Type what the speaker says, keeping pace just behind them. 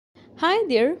Hi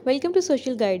there, welcome to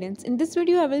Social Guidance. In this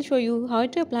video, I will show you how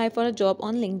to apply for a job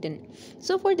on LinkedIn.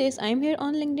 So for this, I am here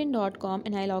on linkedin.com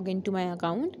and I log into my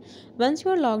account. Once you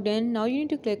are logged in, now you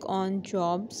need to click on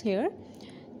jobs here.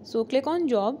 So click on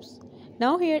jobs.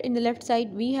 Now here in the left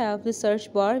side, we have the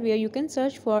search bar where you can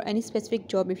search for any specific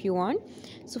job if you want.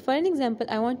 So for an example,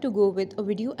 I want to go with a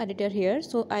video editor here.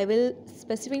 So I will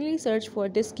specifically search for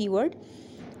this keyword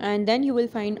and then you will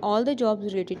find all the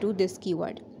jobs related to this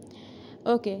keyword.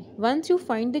 Okay, once you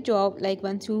find the job, like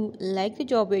once you like the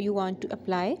job where you want to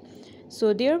apply,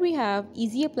 so there we have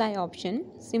easy apply option.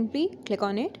 Simply click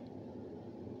on it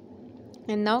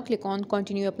and now click on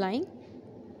continue applying.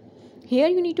 Here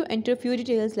you need to enter few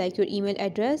details like your email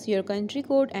address, your country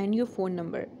code and your phone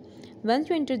number. Once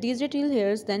you enter these details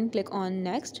here, then click on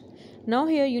next. Now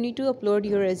here you need to upload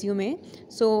your resume.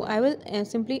 So I will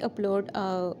simply upload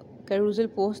a carousel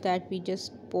post that we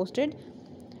just posted.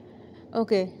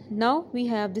 Okay, now we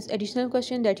have this additional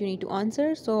question that you need to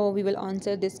answer. So we will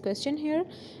answer this question here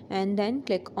and then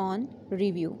click on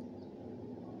review.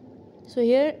 So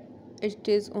here it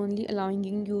is only allowing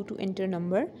you to enter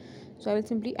number. So I will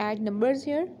simply add numbers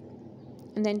here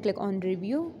and then click on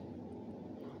review.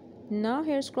 Now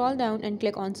here scroll down and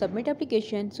click on submit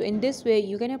application. So in this way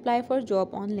you can apply for a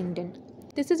job on LinkedIn.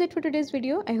 This is it for today's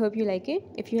video. I hope you like it.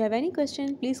 If you have any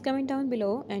question, please comment down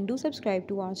below and do subscribe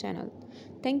to our channel.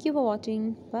 Thank you for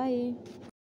watching. Bye.